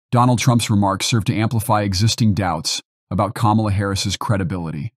Donald Trump's remarks serve to amplify existing doubts about Kamala Harris's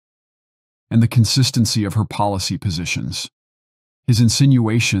credibility and the consistency of her policy positions. His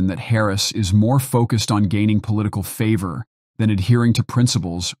insinuation that Harris is more focused on gaining political favor than adhering to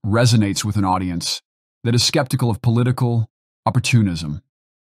principles resonates with an audience that is skeptical of political opportunism.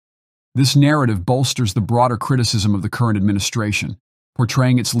 This narrative bolsters the broader criticism of the current administration,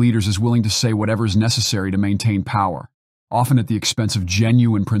 portraying its leaders as willing to say whatever is necessary to maintain power, often at the expense of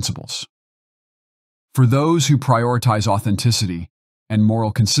genuine principles. For those who prioritize authenticity and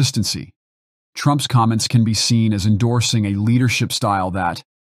moral consistency, Trump's comments can be seen as endorsing a leadership style that,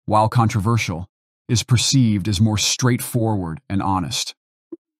 while controversial, is perceived as more straightforward and honest.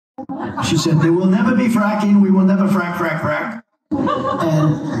 She said, there will never be fracking, we will never frack.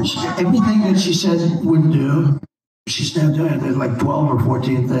 And everything that she said would do, she's now doing it. There's like 12 or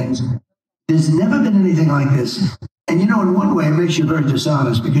 14 things. There's never been anything like this. And in one way, it makes you very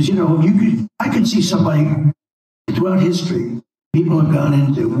dishonest because, I could see somebody throughout history, people have gone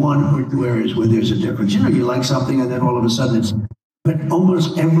into one or two areas where there's a difference. You like something and then all of a sudden but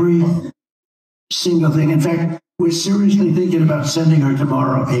almost every single thing. In fact, we're seriously thinking about sending her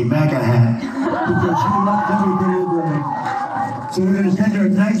tomorrow a MAGA hat because she loves everything we're doing. So we're going to send her a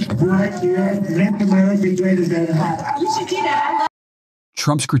nice, bright, make America great again hat. You should do that.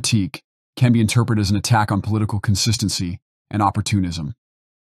 Trump's critique can be interpreted as an attack on political consistency and opportunism.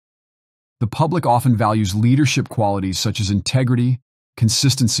 The public often values leadership qualities such as integrity,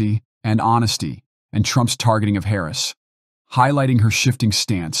 consistency, and honesty, and Trump's targeting of Harris, highlighting her shifting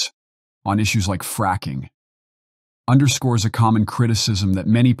stance on issues like fracking, underscores a common criticism that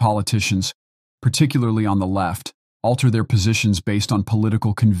many politicians, particularly on the left, alter their positions based on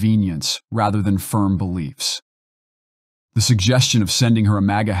political convenience rather than firm beliefs. The suggestion of sending her a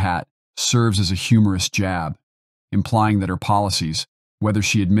MAGA hat serves as a humorous jab, implying that her policies, whether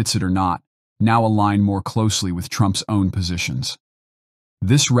she admits it or not, now align more closely with Trump's own positions.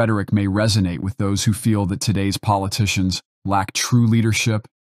 This rhetoric may resonate with those who feel that today's politicians lack true leadership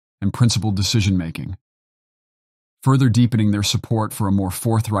and principled decision-making, further deepening their support for a more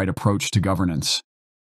forthright approach to governance.